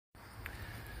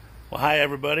Well, hi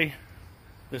everybody.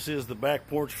 This is the Back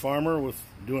Porch Farmer with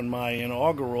doing my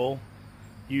inaugural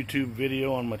YouTube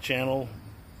video on my channel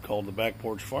called the Back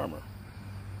Porch Farmer.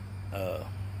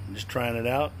 Just trying it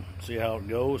out, see how it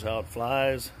goes, how it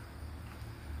flies.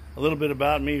 A little bit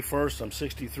about me first. I'm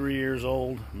 63 years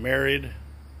old, married,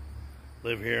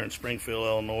 live here in Springfield,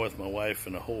 Illinois with my wife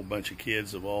and a whole bunch of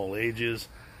kids of all ages.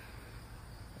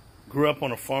 Grew up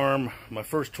on a farm. My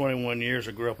first 21 years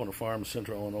I grew up on a farm in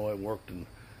central Illinois, worked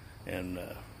and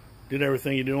did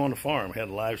everything you do on the farm. Had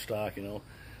livestock, you know.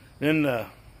 Then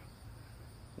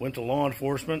went to law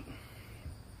enforcement,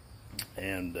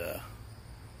 and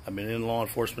I've been in law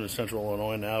enforcement in central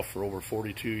Illinois now for over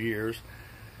 42 years.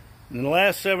 In the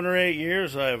last 7 or 8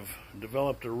 years, I've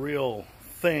developed a real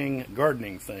thing,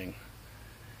 gardening thing,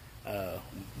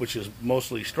 which is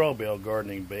mostly straw bale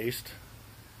gardening based.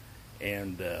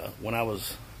 And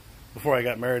before I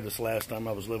got married this last time,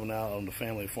 I was living out on the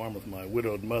family farm with my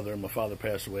widowed mother. My father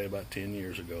passed away about 10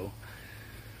 years ago.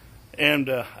 And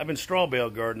I've been straw bale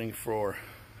gardening for,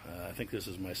 I think this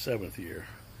is my 7th year.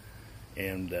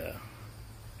 And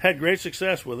had great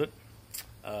success with it.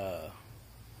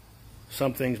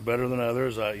 Some things better than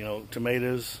others. You know,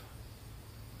 tomatoes,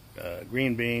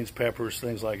 green beans, peppers,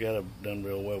 things like that I've done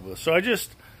real well with. So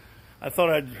I thought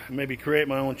I'd maybe create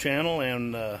my own channel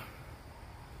and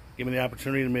give me the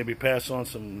opportunity to maybe pass on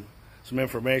some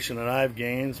information that I've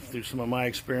gained through some of my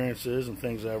experiences and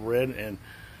things I've read. And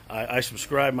I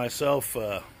subscribe myself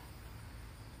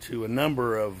to a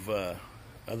number of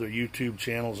other YouTube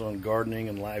channels on gardening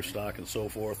and livestock and so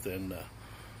forth. And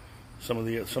some of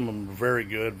them are very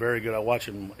good, very good. I watch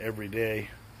them every day.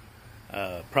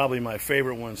 Probably my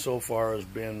favorite one so far has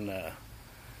been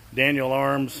Daniel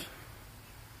Arms,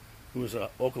 who is an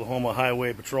Oklahoma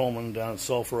highway patrolman down in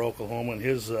Sulphur, Oklahoma, and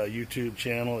his YouTube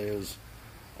channel is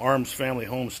Arms Family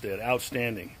Homestead.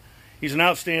 Outstanding. He's an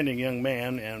outstanding young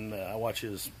man, and I watch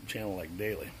his channel like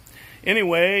daily.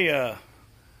 Anyway,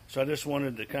 so I just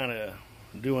wanted to kind of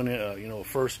do an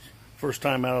first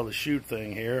time out of the chute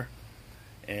thing here,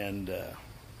 and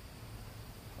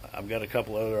I've got a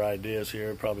couple other ideas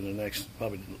here. Probably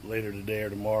later today or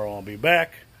tomorrow I'll be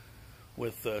back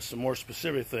with some more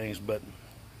specific things, but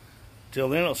till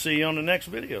then, I'll see you on the next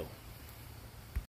video.